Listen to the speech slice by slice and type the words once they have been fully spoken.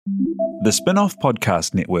The Spin-Off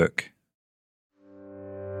Podcast Network.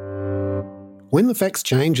 When the Facts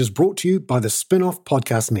Change is brought to you by the Spin-Off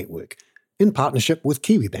Podcast Network in partnership with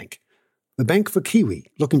Kiwibank, the bank for Kiwi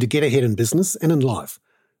looking to get ahead in business and in life.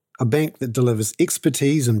 A bank that delivers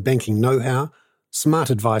expertise and banking know-how, smart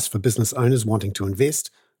advice for business owners wanting to invest,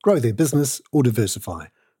 grow their business or diversify.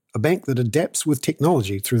 A bank that adapts with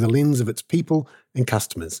technology through the lens of its people and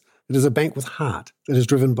customers. It is a bank with heart that is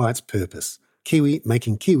driven by its purpose. Kiwi,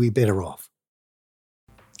 making Kiwi better off.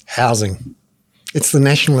 Housing. It's the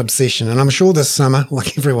national obsession, and I'm sure this summer,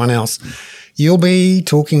 like everyone else, you'll be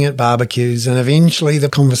talking at barbecues and eventually the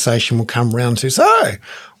conversation will come round to, so,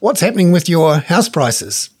 what's happening with your house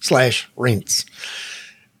prices / rents?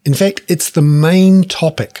 In fact, it's the main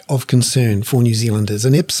topic of concern for New Zealanders.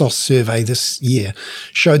 An Ipsos survey this year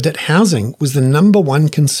showed that housing was the number one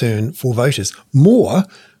concern for voters, more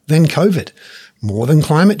than COVID, more than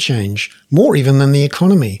climate change, more even than the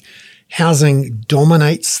economy. Housing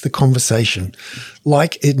dominates the conversation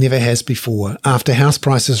like it never has before after house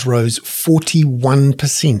prices rose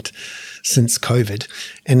 41% since COVID.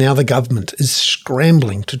 And now the government is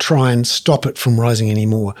scrambling to try and stop it from rising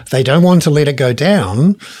anymore. They don't want to let it go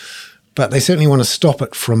down, but they certainly want to stop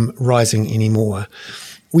it from rising anymore.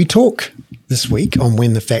 We talk this week on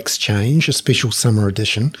When the Facts Change, a special summer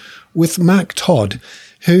edition, with Mark Todd,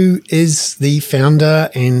 who is the founder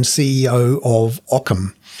and CEO of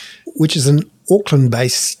Ockham, which is an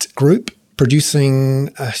Auckland-based group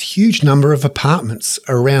producing a huge number of apartments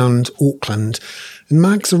around Auckland. And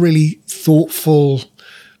Mark's a really thoughtful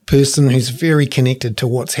person who's very connected to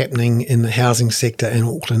what's happening in the housing sector in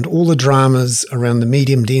Auckland, all the dramas around the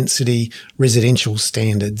medium density residential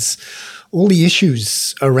standards, all the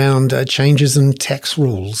issues around changes in tax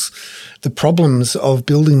rules, the problems of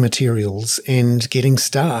building materials and getting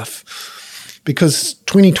staff. Because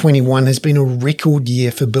 2021 has been a record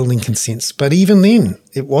year for building consents, but even then,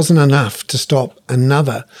 it wasn't enough to stop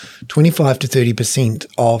another 25 to 30%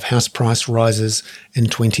 of house price rises in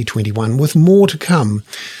 2021, with more to come.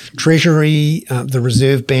 Treasury, the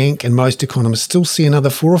Reserve Bank and most economists still see another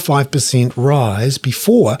 4 or 5% rise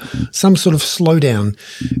before some sort of slowdown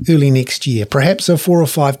early next year, perhaps a 4 or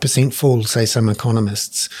 5% fall, say some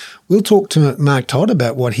economists. We'll talk to Mark Todd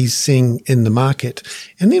about what he's seeing in the market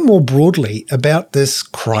and then more broadly about this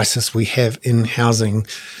crisis we have in housing,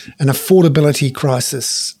 an affordability crisis,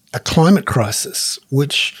 a climate crisis,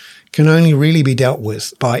 which can only really be dealt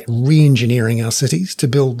with by re-engineering our cities to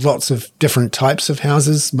build lots of different types of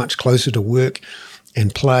houses much closer to work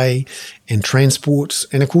and play and transport,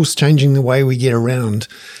 and of course changing the way we get around.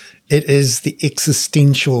 It is the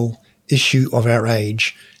existential issue of our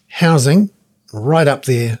age. Housing, right up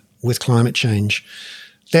there with climate change.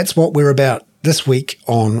 That's what we're about this week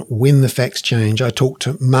on When the Facts Change. I talked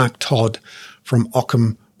to Mark Todd from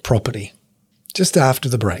Ockham Property just after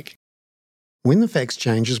the break. When the Facts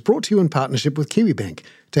Change is brought to you in partnership with Kiwibank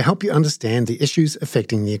to help you understand the issues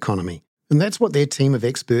affecting the economy. And that's what their team of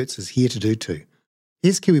experts is here to do too.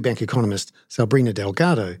 Here's Kiwibank economist Sabrina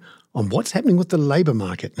Delgado on what's happening with the labour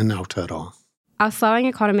market in Aotearoa. Our slowing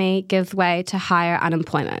economy gives way to higher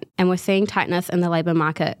unemployment, and we're seeing tightness in the labour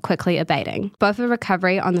market quickly abating. Both a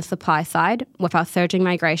recovery on the supply side, with our surging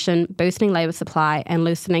migration boosting labour supply and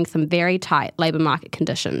loosening some very tight labour market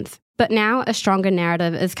conditions. But now a stronger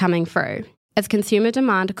narrative is coming through. As consumer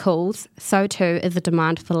demand cools, so too is the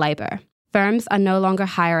demand for labour. Firms are no longer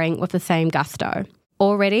hiring with the same gusto.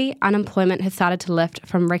 Already, unemployment has started to lift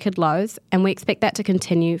from record lows, and we expect that to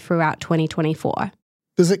continue throughout 2024.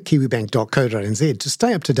 Visit kiwibank.co.nz to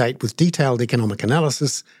stay up to date with detailed economic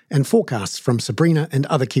analysis and forecasts from Sabrina and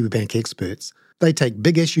other Kiwibank experts. They take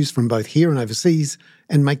big issues from both here and overseas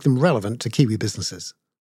and make them relevant to Kiwi businesses.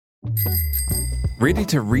 Ready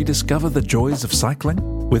to rediscover the joys of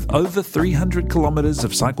cycling? With over 300 kilometres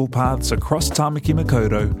of cycle paths across Tāmaki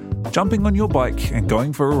Makaurau, jumping on your bike and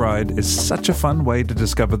going for a ride is such a fun way to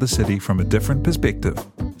discover the city from a different perspective.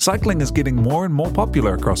 Cycling is getting more and more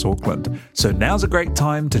popular across Auckland, so now's a great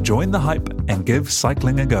time to join the hype and give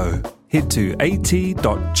cycling a go. Head to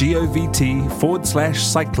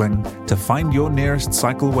at.govt/cycling to find your nearest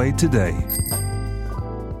cycleway today.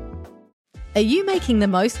 Are you making the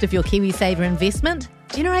most of your KiwiSaver investment?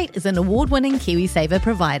 Generate is an award-winning KiwiSaver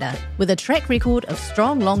provider with a track record of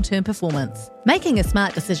strong long-term performance. Making a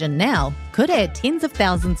smart decision now could add tens of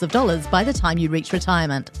thousands of dollars by the time you reach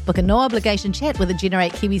retirement. Book a no-obligation chat with a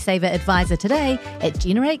Generate KiwiSaver advisor today at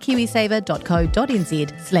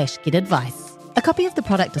generatekiwisaver.co.nz/get-advice. A copy of the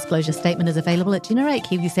product disclosure statement is available at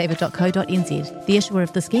generatekiwisaver.co.nz. The issuer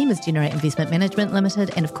of the scheme is Generate Investment Management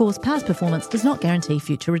Limited, and of course, past performance does not guarantee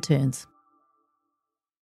future returns.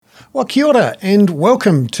 Well, kia ora and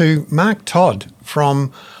welcome to Mark Todd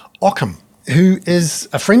from Ockham, who is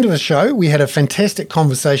a friend of the show. We had a fantastic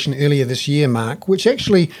conversation earlier this year, Mark, which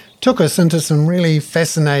actually took us into some really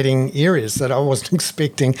fascinating areas that I wasn't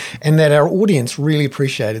expecting and that our audience really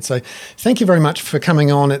appreciated. So thank you very much for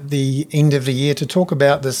coming on at the end of the year to talk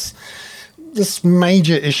about this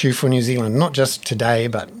major issue for New Zealand, not just today,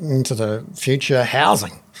 but into the future,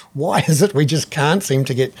 housing. Why is it we just can't seem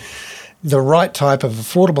to get the right type of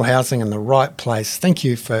affordable housing in the right place? Thank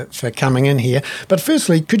you for coming in here. But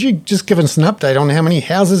firstly, could you just give us an update on how many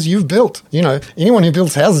houses you've built? You know, anyone who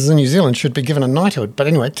builds houses in New Zealand should be given a knighthood. But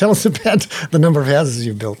anyway, tell us about the number of houses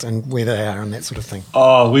you've built and where they are and that sort of thing.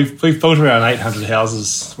 Oh, we've built around 800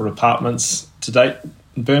 houses or apartments to date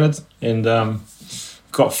in Burnet, and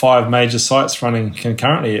got 5 major sites running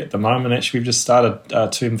concurrently at the moment. Actually, we've just started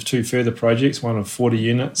two further projects, one of 40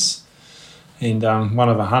 units and one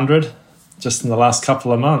of 100. Just in the last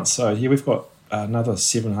couple of months. So yeah, we've got another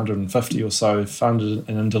 750 or so funded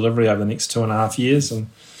and in delivery over the next 2.5 years, and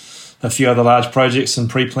a few other large projects in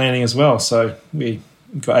pre-planning as well. So we've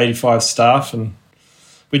got 85 staff and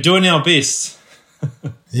we're doing our best.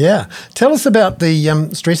 Yeah. Tell us about the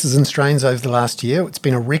stresses and strains over the last year. It's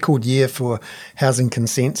been a record year for housing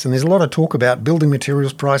consents, and there's a lot of talk about building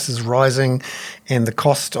materials prices rising and the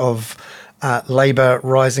cost of labour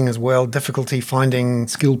rising as well, difficulty finding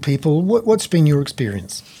skilled people. What's been your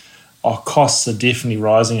experience? Our costs are definitely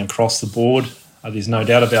rising across the board. There's no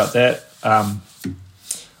doubt about that. I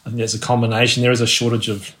think there's a combination. There is a shortage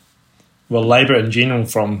of, labour in general,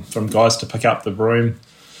 from guys to pick up the broom,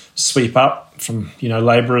 sweep up, from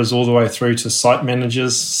labourers all the way through to site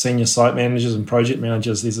managers, senior site managers and project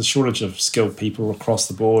managers. There's a shortage of skilled people across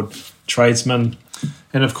the board, tradesmen,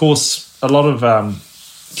 and of course a lot of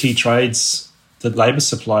key trades. The labour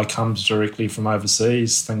supply comes directly from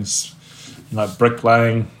overseas, things like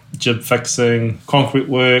bricklaying, jib fixing, concrete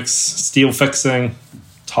works, steel fixing,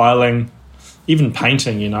 tiling, even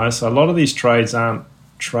painting, So a lot of these trades aren't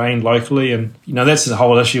trained locally, and that's a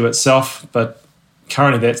whole issue itself, but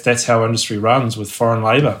currently that's how industry runs, with foreign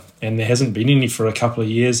labour, and there hasn't been any for a couple of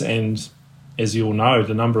years. And as you all know,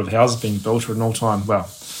 the number of houses being built are at an all-time,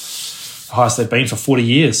 highest they've been for 40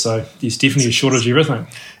 years. So there's definitely a shortage of everything.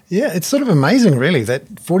 Yeah, it's sort of amazing, really,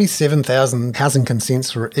 that 47,000 housing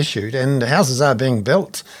consents were issued and houses are being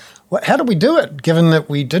built. How did we do it, given that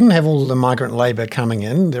we didn't have all the migrant labour coming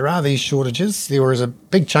in? There are these shortages. There was a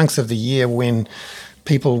big chunks of the year when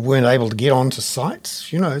people weren't able to get onto sites.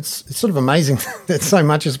 It's sort of amazing that so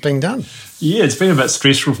much is being done. Yeah, it's been a bit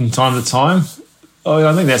stressful from time to time.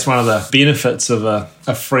 I think that's one of the benefits of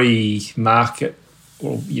a free market,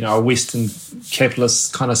 or a Western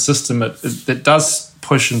capitalist kind of system. That does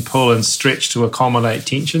push and pull and stretch to accommodate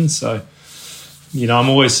tension. So, I'm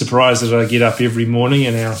always surprised that I get up every morning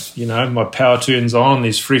and my power turns on,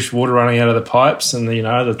 there's fresh water running out of the pipes, and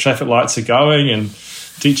the traffic lights are going, and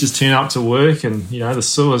teachers turn up to work, and the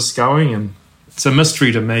sewer's going. And it's a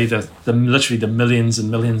mystery to me that literally the millions and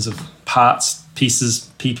millions of parts,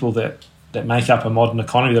 pieces, people that make up a modern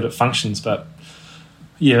economy, that it functions. But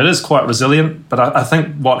yeah, it is quite resilient, but I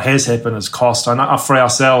think what has happened is cost. I know for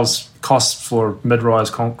ourselves, cost for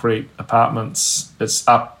mid-rise concrete apartments, it's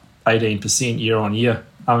up 18% year on year.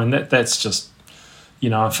 I mean, that's just,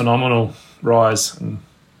 a phenomenal rise. And,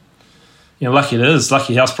 lucky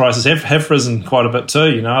house prices have risen quite a bit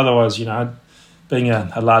too, Otherwise, being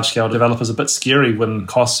a large-scale developer is a bit scary when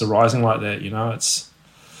costs are rising like that,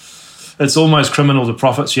 It's almost criminal, the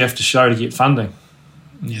profits you have to show to get funding.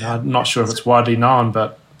 I'm not sure if it's widely known,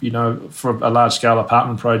 but, for a large-scale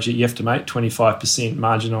apartment project, you have to make 25%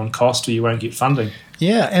 margin on cost or you won't get funding.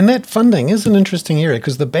 Yeah, and that funding is an interesting area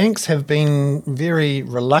because the banks have been very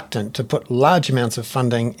reluctant to put large amounts of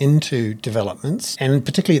funding into developments, and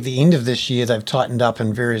particularly at the end of this year, they've tightened up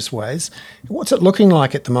in various ways. What's it looking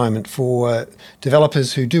like at the moment for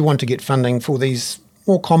developers who do want to get funding for these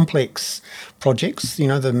more complex projects,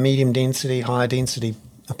 the medium density, higher density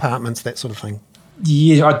apartments, that sort of thing?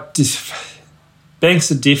 Yeah,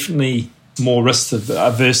 banks are definitely more risk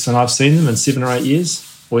averse than I've seen them in 7 or 8 years,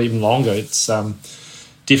 or even longer. It's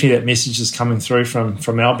definitely that message is coming through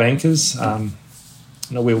from our bankers.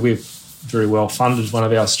 We're very well funded, one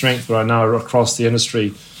of our strengths, but I know across the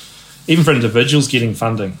industry, even for individuals getting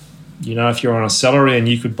funding, if you're on a salary and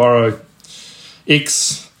you could borrow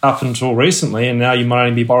X up until recently, and now you might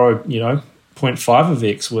only be borrowed, 0.5 of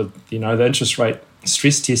X with, the interest rate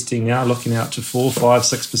stress testing now looking out to 4, 5,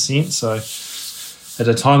 6%. So at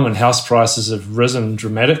a time when house prices have risen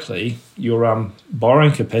dramatically, your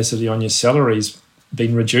borrowing capacity on your salary's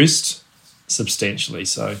been reduced substantially.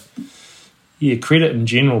 So credit in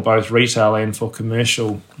general, both retail and for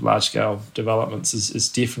commercial large-scale developments, is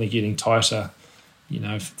definitely getting tighter.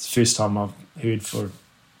 It's the first time I've heard for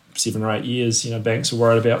 7 or 8 years, banks are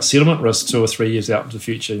worried about settlement risk 2 or 3 years out into the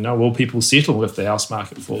future. Will people settle if the house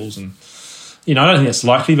market falls? And, I don't think that's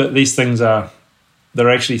likely, but these things they're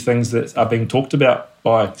actually things that are being talked about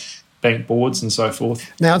by bank boards and so forth.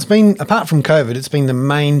 Now, it's been, apart from COVID, it's been the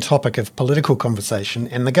main topic of political conversation,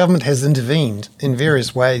 and the government has intervened in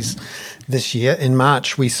various ways this year. In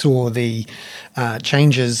March, we saw the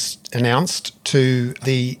changes announced to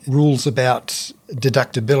the rules about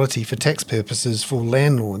deductibility for tax purposes for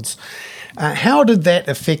landlords. How did that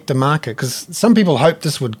affect the market? Because some people hoped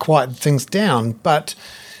this would quiet things down, but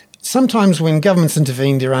sometimes when governments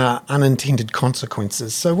intervene, there are unintended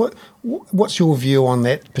consequences. So what's your view on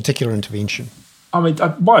that particular intervention? I mean, I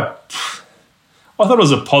thought it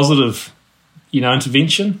was a positive,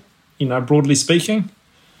 intervention, broadly speaking.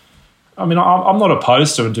 I mean, I'm not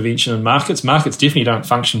opposed to intervention in markets. Markets definitely don't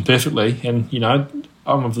function perfectly. And,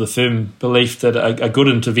 I'm of the firm belief that a good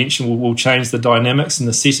intervention will change the dynamics and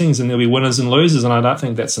the settings, and there'll be winners and losers. And I don't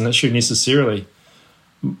think that's an issue necessarily.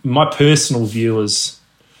 My personal view is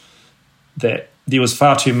that there was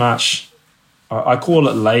far too much, I call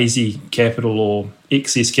it lazy capital or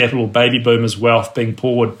excess capital, baby boomers' wealth being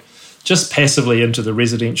poured just passively into the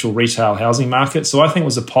residential retail housing market. So I think it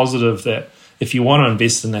was a positive that if you want to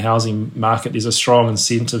invest in the housing market, there's a strong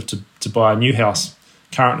incentive to buy a new house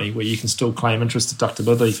currently where you can still claim interest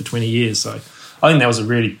deductibility for 20 years. So I think that was a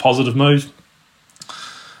really positive move.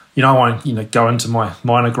 I won't go into my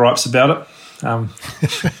minor gripes about it,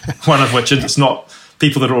 one of which it's not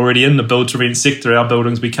people that are already in the build-to-rent sector. Our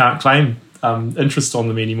buildings, we can't claim interest on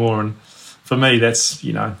them anymore. And for me, that's,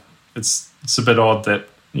 it's a bit odd that,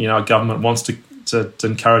 a government wants to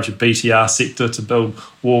encourage a BTR sector to build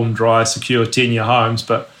warm, dry, secure 10-year homes,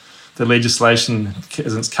 but the legislation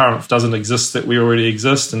as it's current doesn't exist that we already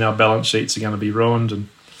exist, and our balance sheets are going to be ruined. And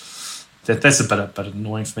that's a bit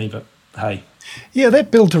annoying for me, but hey. Yeah,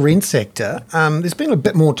 that build-to-rent sector, there's been a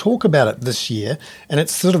bit more talk about it this year, and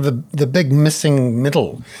it's sort of the big missing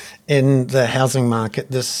middle in the housing market,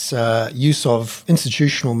 this use of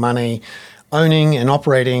institutional money owning and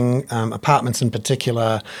operating apartments in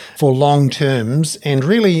particular for long terms, and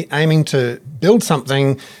really aiming to build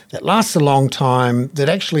something that lasts a long time, that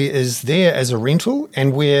actually is there as a rental,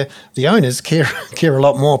 and where the owners care a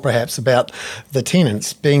lot more perhaps about the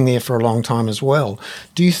tenants being there for a long time as well.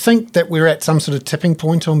 Do you think that we're at some sort of tipping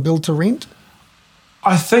point on build to rent?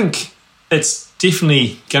 I think it's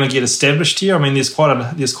definitely going to get established here. I mean, there's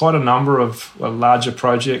quite a number of larger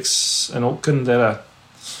projects in Auckland that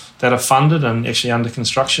are funded and actually under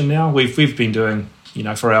construction now. We've been doing,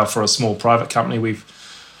 for a small private company,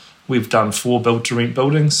 we've done 4 build-to-rent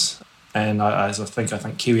buildings, and I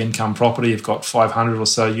think Kiwi Income Property have got 500 or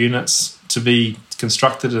so units to be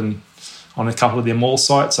constructed on a couple of their mall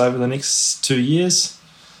sites over the next 2 years.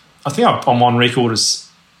 I think I'm on record as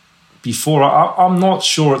before. I'm not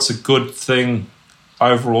sure it's a good thing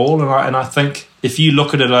overall, and I think if you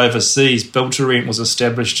look at it overseas, build-to-rent was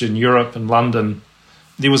established in Europe and London.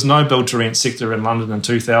 There was no build-to-rent sector in London in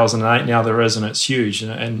 2008. Now there is, and it's huge.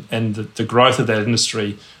 And the growth of that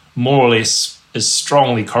industry more or less is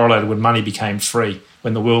strongly correlated when money became free,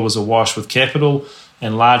 when the world was awash with capital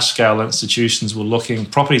and large-scale institutions were looking.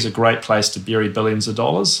 Property is a great place to bury billions of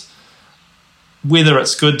dollars. Whether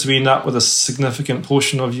it's good to end up with a significant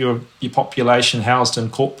portion of your population housed in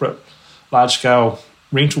corporate large-scale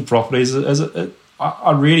rental properties,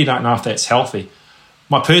 I really don't know if that's healthy.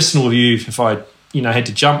 My personal view, if I had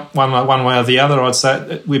to jump one way or the other, I'd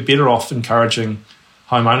say we're better off encouraging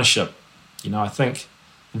home ownership. I think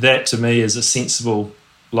that to me is a sensible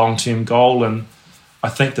long-term goal, and I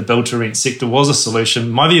think the build-to-rent sector was a solution.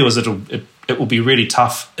 My view is it will be really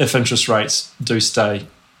tough if interest rates do stay,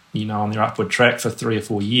 on their upward track for 3 or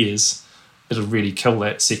 4 years. It'll really kill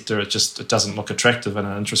that sector. It doesn't look attractive in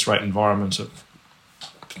an interest rate environment of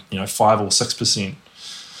 5 or 6%.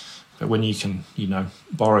 But when you can,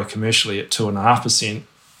 borrow commercially at 2.5%,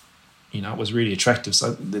 it was really attractive.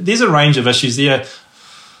 So there's a range of issues there.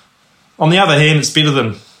 On the other hand, it's better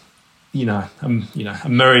than, a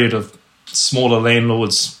myriad of smaller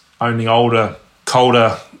landlords owning older,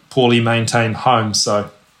 colder, poorly maintained homes.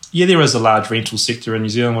 So yeah, there is a large rental sector in New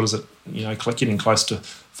Zealand. What is it? Getting close to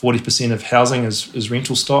 40% of housing is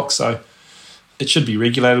rental stock. So it should be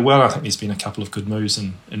regulated well. I think there's been a couple of good moves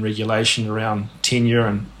in regulation around tenure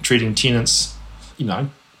and treating tenants,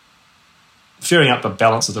 fairing up the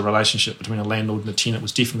balance of the relationship between a landlord and a tenant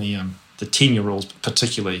was definitely the tenure rules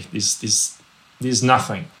particularly. There's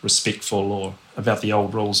nothing respectful or about the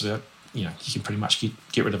old rules about you can pretty much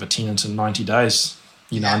get rid of a tenant in 90 days,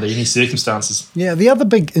 under any circumstances. Yeah, the other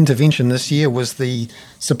big intervention this year was the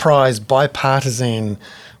surprise bipartisan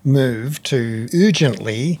move to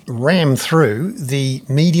urgently ram through the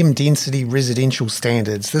medium density residential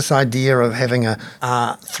standards. This idea of having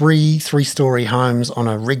three-story homes on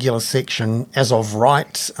a regular section as of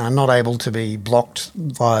right are not able to be blocked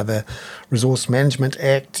via the Resource Management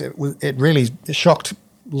Act. It really shocked a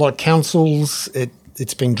lot of councils.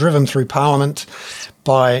 It's been driven through Parliament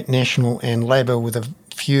by National and Labor with a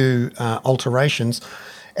few alterations.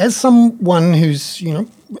 As someone who's,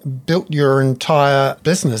 built your entire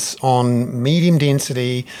business on medium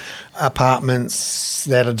density apartments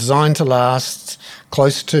that are designed to last,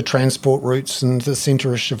 close to transport routes and the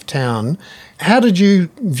centre-ish of town, how did you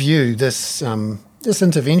view this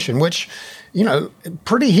intervention, which,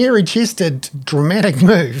 pretty hairy-chested, dramatic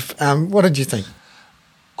move? What did you think?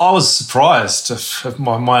 I was surprised.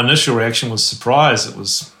 My initial reaction was surprise.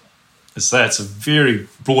 It's a very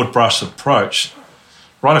broad brush approach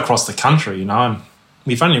right across the country, and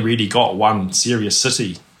we've only really got one serious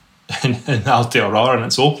city in Aotearoa, and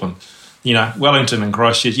it's Auckland. Wellington and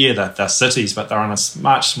Christchurch, they're cities, but they're on a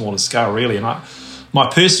much smaller scale, really. And my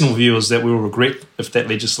personal view is that we will regret, if that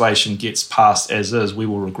legislation gets passed as is, we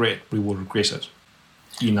will regret it.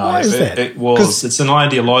 Why is that? It's an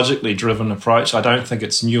ideologically driven approach. I don't think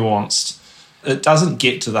it's nuanced. It doesn't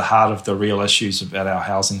get to the heart of the real issues about our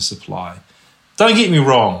housing supply. Don't get me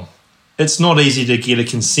wrong. It's not easy to get a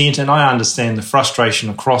consent, and I understand the frustration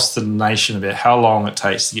across the nation about how long it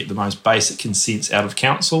takes to get the most basic consents out of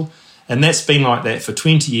council, and that's been like that for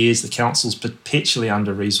 20 years. The council's perpetually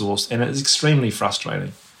under-resourced, and it's extremely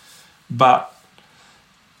frustrating. But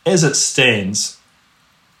as it stands,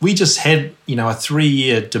 we just had, a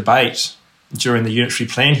 3-year debate during the unitary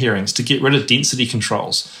plan hearings to get rid of density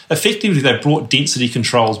controls. Effectively, they brought density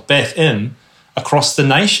controls back in across the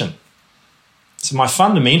nation. So my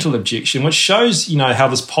fundamental objection, which shows, how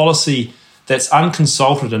this policy that's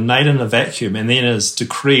unconsulted and made in a vacuum and then is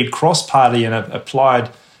decreed cross-party and applied,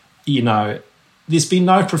 there's been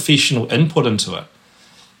no professional input into it.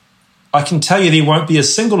 I can tell you there won't be a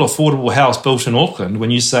single affordable house built in Auckland when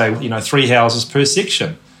you say, 3 houses per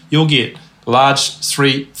section. You'll get large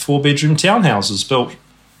 3-4 bedroom townhouses built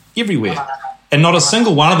everywhere. And not a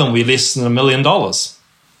single one of them will be less than $1 million.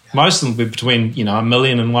 Most of them will be between, $1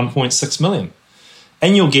 million and $1.6 million.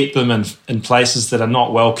 And you'll get them in places that are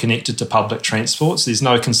not well connected to public transports. There's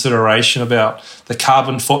no consideration about the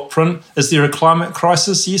carbon footprint. Is there a climate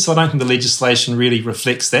crisis? Yes, I don't think the legislation really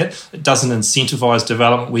reflects that. It doesn't incentivise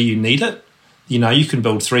development where you need it. You can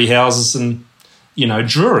build 3 houses in,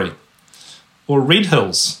 Drury or Red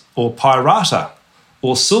Hills or Pairata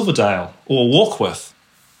or Silverdale or Warkworth.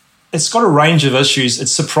 It's got a range of issues.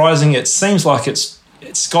 It's surprising. It seems like it's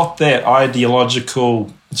got that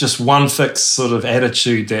ideological, just one fixed sort of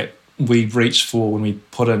attitude that we reached for when we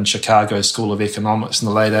put in Chicago School of Economics in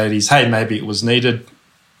the late 80s. Hey, maybe it was needed.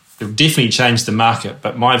 It definitely changed the market,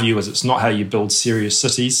 but my view is it's not how you build serious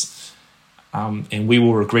cities, and we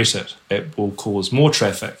will regret it. It will cause more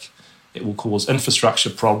traffic. It will cause infrastructure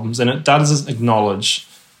problems, and it doesn't acknowledge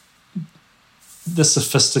the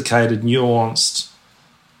sophisticated, nuanced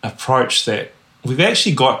approach that we've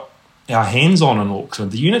actually got our hands on in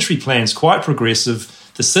Auckland. The unitary plan is quite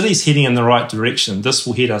progressive. The city's heading in the right direction. This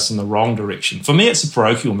will head us in the wrong direction. For me, it's a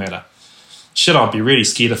parochial matter. Shit, I'd be really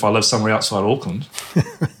scared if I lived somewhere outside Auckland.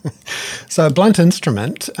 So, a blunt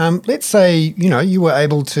instrument. Let's say, you were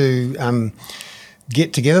able to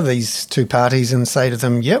get together these two parties and say to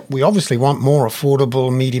them, yep, we obviously want more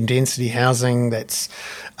affordable, medium-density housing that's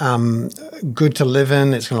good to live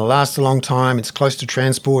in, it's going to last a long time, it's close to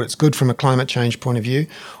transport, it's good from a climate change point of view.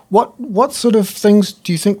 What sort of things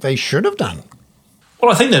do you think they should have done?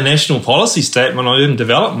 Well, I think the national policy statement on urban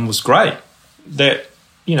development was great. That,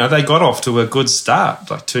 they got off to a good start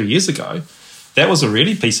like 2 years ago. That was a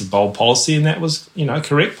really piece of bold policy, and that was,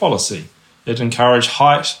 correct policy. It encouraged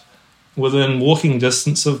height within walking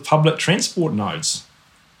distance of public transport nodes.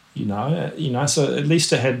 So at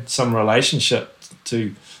least it had some relationship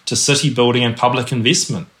to city building and public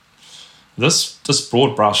investment. This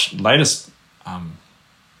broad brush latest,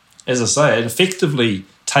 as I say, it effectively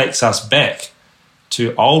takes us back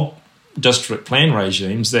to old district plan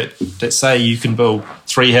regimes that say you can build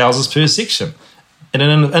 3 houses per section. And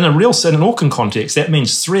in an Auckland context, that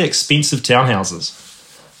means 3 expensive townhouses.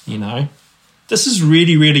 This is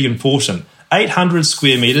really, really important. 800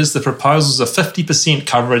 square metres, the proposals are 50%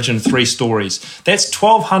 coverage in 3 stories. That's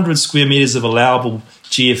 1,200 square metres of allowable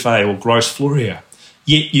GFA or gross floor area.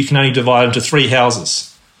 Yet you can only divide into 3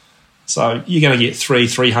 houses. So you're going to get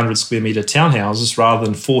 300 square metre townhouses rather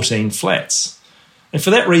than 14 flats. And for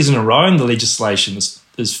that reason alone, the legislation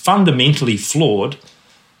is fundamentally flawed,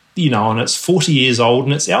 and it's 40 years old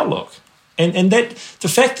in its outlook. And that the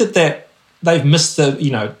fact that they've missed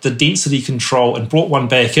the density control and brought one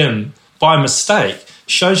back in by mistake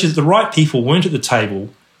shows you that the right people weren't at the table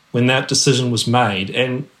when that decision was made.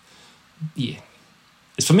 And yeah,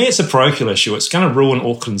 for me, it's a parochial issue. It's going to ruin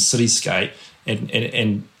Auckland's cityscape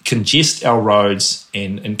and congest our roads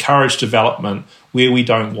and encourage development where we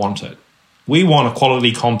don't want it. We want a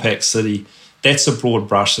quality, compact city. That's a broad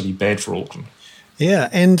brush city, bad for Auckland. Yeah,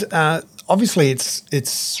 and obviously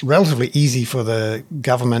it's relatively easy for the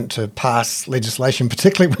government to pass legislation,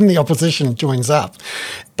 particularly when the opposition joins up.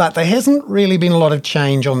 But there hasn't really been a lot of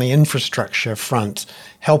change on the infrastructure front,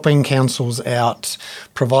 helping councils out,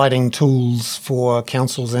 providing tools for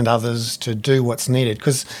councils and others to do what's needed.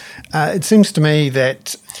 Because it seems to me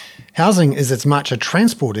that housing is as much a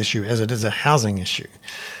transport issue as it is a housing issue.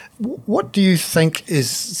 What do you think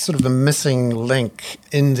is sort of the missing link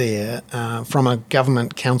in there from a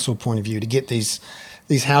government council point of view to get these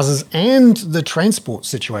houses and the transport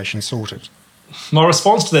situation sorted? My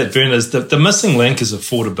response to that, Ben, is that the missing link is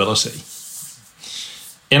affordability.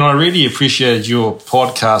 And I really appreciated your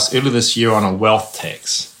podcast earlier this year on a wealth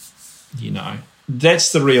tax.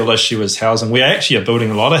 That's the real issue is housing. We actually are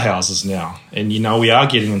building a lot of houses now, and we are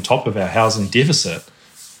getting on top of our housing deficit.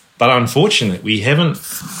 But unfortunately, we haven't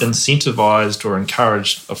incentivised or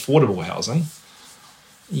encouraged affordable housing,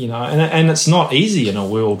 and it's not easy in a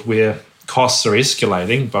world where costs are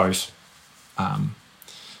escalating both.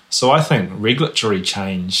 So I think regulatory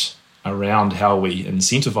change around how we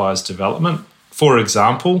incentivise development. For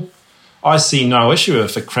example, I see no issue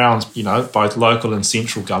if the Crown's, both local and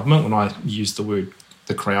central government, when I use the word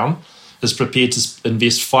the Crown, is prepared to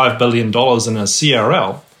invest $5 billion in a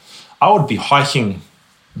CRL, I would be hiking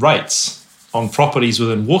rates on properties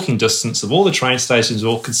within walking distance of all the train stations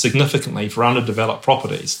or significantly for underdeveloped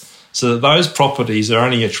properties, so that those properties are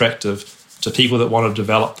only attractive to people that want to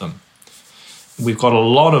develop them. We've got a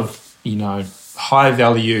lot of, high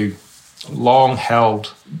value, long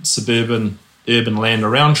held suburban, urban land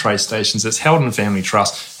around train stations that's held in family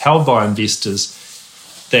trust, held by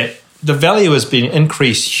investors, that the value has been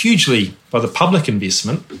increased hugely by the public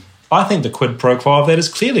investment. I think the quid pro quo of that is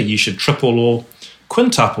clearly you should triple or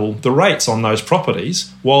quintuple the rates on those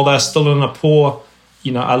properties while they're still in a poor,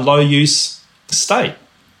 a low-use state.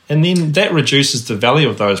 And then that reduces the value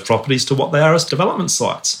of those properties to what they are as development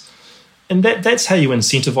sites. And that's how you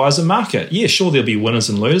incentivise a market. Yeah, sure, there'll be winners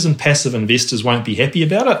and losers, and passive investors won't be happy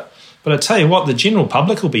about it. But I tell you what, the general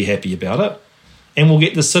public will be happy about it. And we'll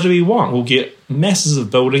get the city we want. We'll get masses of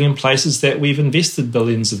building in places that we've invested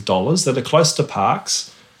billions of dollars, that are close to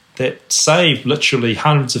parks, that save literally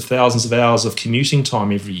hundreds of thousands of hours of commuting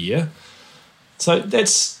time every year. So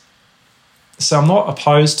I'm not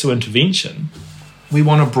opposed to intervention. We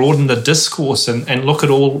want to broaden the discourse and look at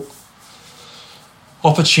all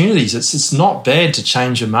opportunities. It's not bad to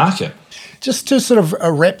change a market. Just to sort of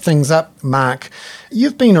wrap things up, Mark,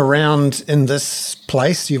 you've been around in this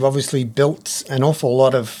place. You've obviously built an awful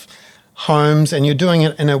lot of homes, and you're doing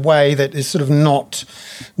it in a way that is sort of not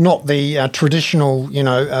the traditional,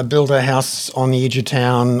 build a house on the edge of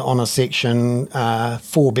town on a section,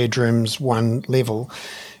 4 bedrooms, 1 level.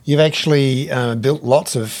 You've actually built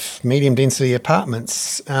lots of medium density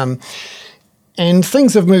apartments. And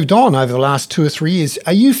things have moved on over the last 2 or 3 years.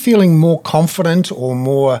 Are you feeling more confident or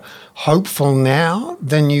more hopeful now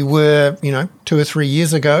than you were, 2 or 3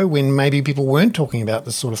 years ago when maybe people weren't talking about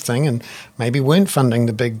this sort of thing and maybe weren't funding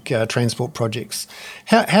the big transport projects?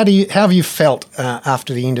 How have you felt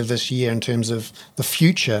after the end of this year in terms of the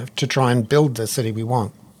future to try and build the city we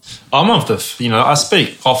want? I'm of I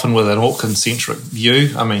speak often with an Auckland-centric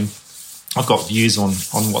view. I mean, I've got views on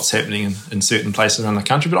what's happening in certain places around the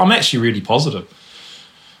country, but I'm actually really positive.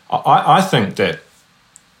 I think that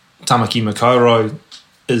Tamaki Makaurau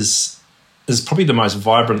is probably the most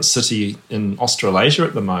vibrant city in Australasia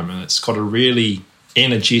at the moment. It's got a really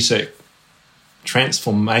energetic,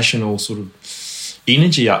 transformational sort of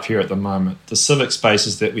energy up here at the moment. The civic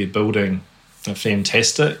spaces that we're building are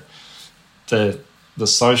fantastic. The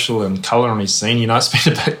social and culinary scene, it's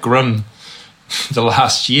been a bit grim the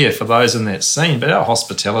last year for those in that scene, but our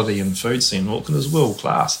hospitality and food scene in Auckland is world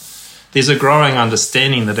class. There's a growing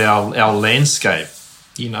understanding that our landscape,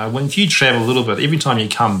 when you travel a little bit, every time you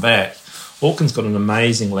come back, Auckland's got an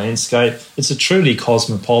amazing landscape. It's a truly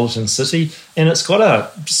cosmopolitan city, and it's got a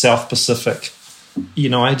South Pacific,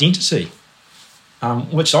 identity.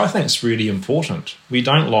 which I think is really important. We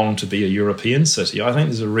don't long to be a European city. I think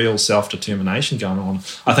there's a real self-determination going on.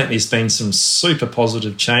 I think there's been some super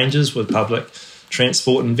positive changes with public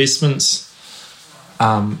transport investments.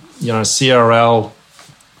 CRL,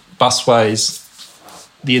 busways,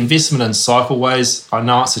 the investment in cycleways. I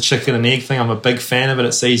know it's a chicken and egg thing. I'm a big fan of it.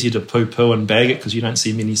 It's easy to poo-poo and bag it because you don't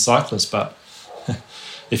see many cyclists, but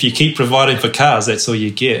if you keep providing for cars, that's all you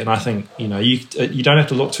get. And I think, you don't have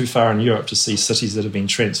to look too far in Europe to see cities that have been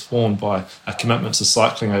transformed by a commitment to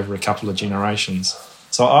cycling over a couple of generations.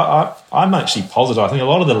 So I'm actually positive. I think a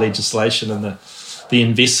lot of the legislation and the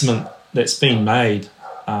investment that's been made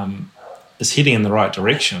is heading in the right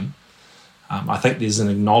direction. I think there's an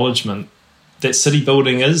acknowledgement that city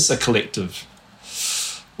building is a collective.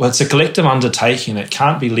 Well, it's a collective undertaking. It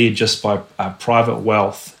can't be led just by private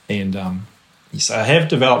wealth. And so I have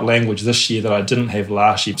developed language this year that I didn't have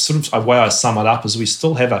last year. Sort of a way I sum it up is we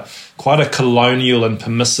still have quite a colonial and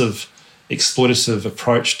permissive, exploitative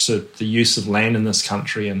approach to the use of land in this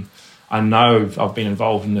country. And I know I've been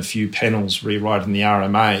involved in a few panels rewriting the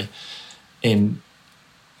RMA. And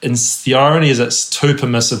the irony is it's too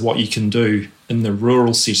permissive what you can do in the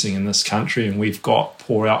rural setting in this country. And we've got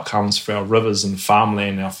poor outcomes for our rivers and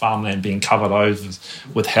farmland, our farmland being covered over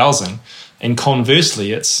with housing. And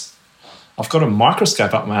conversely, I've got a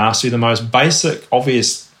microscope up my arse to the most basic,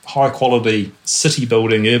 obvious, high-quality city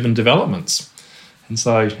building, urban developments. And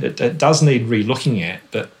so it does need re-looking at,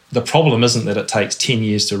 but the problem isn't that it takes 10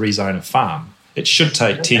 years to rezone a farm. It should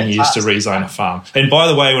take 10 years to rezone a farm. And by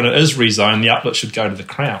the way, when it is rezoned, the outlet should go to the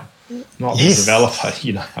Crown, not the developer,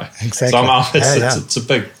 Exactly. So it's a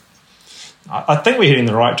big... I think we're heading in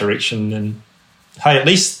the right direction, and, hey, at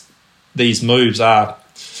least these moves are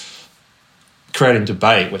creating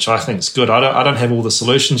debate, which I think is good. I don't have all the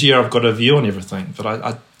solutions here. I've got a view on everything,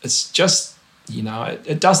 but it's just,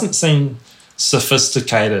 it doesn't seem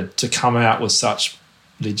sophisticated to come out with such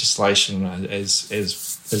legislation as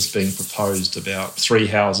being proposed about 3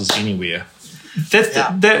 houses anywhere.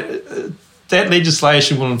 That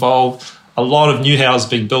legislation will involve a lot of new houses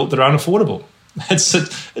being built that are unaffordable. It's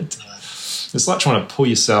like trying to pull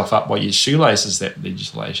yourself up by your shoelaces, that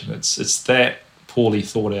legislation. It's that poorly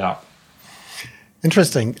thought out.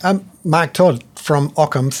 Interesting. Mark Todd from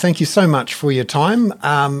Ockham, thank you so much for your time.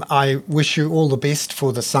 I wish you all the best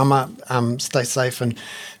for the summer. Stay safe, and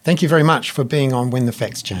thank you very much for being on When the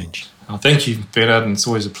Facts Change. Oh, thank you, Bernard, and it's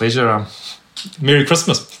always a pleasure. Merry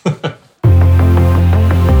Christmas.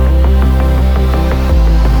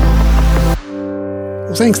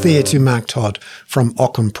 Well, thanks there to Mark Todd from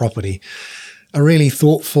Ockham Property. A really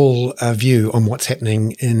thoughtful view on what's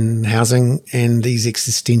happening in housing and these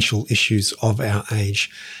existential issues of our age.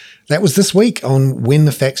 That was this week on When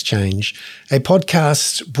the Facts Change, a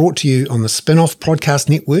podcast brought to you on the Spin-Off Podcast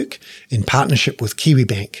Network in partnership with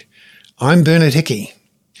Kiwibank. I'm Bernard Hickey.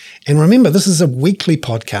 And remember, this is a weekly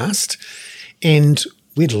podcast, and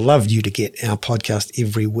we'd love you to get our podcast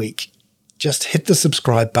every week. Just hit the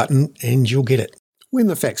subscribe button and you'll get it. When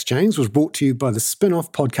the Facts Change was brought to you by the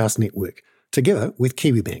Spin-Off Podcast Network, together with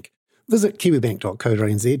Kiwibank. Visit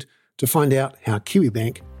kiwibank.co.nz to find out how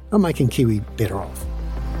Kiwibank are making Kiwi better off.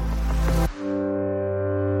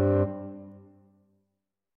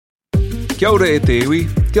 Kia ora e te iwi,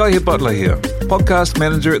 Te Aihe Butler here, podcast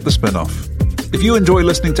manager at The Spin-Off. If you enjoy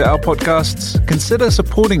listening to our podcasts, consider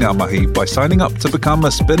supporting our mahi by signing up to become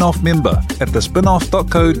a Spin-Off member at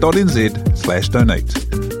thespinoff.co.nz/donate.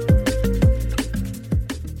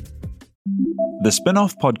 The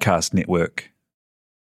Spin-Off Podcast Network.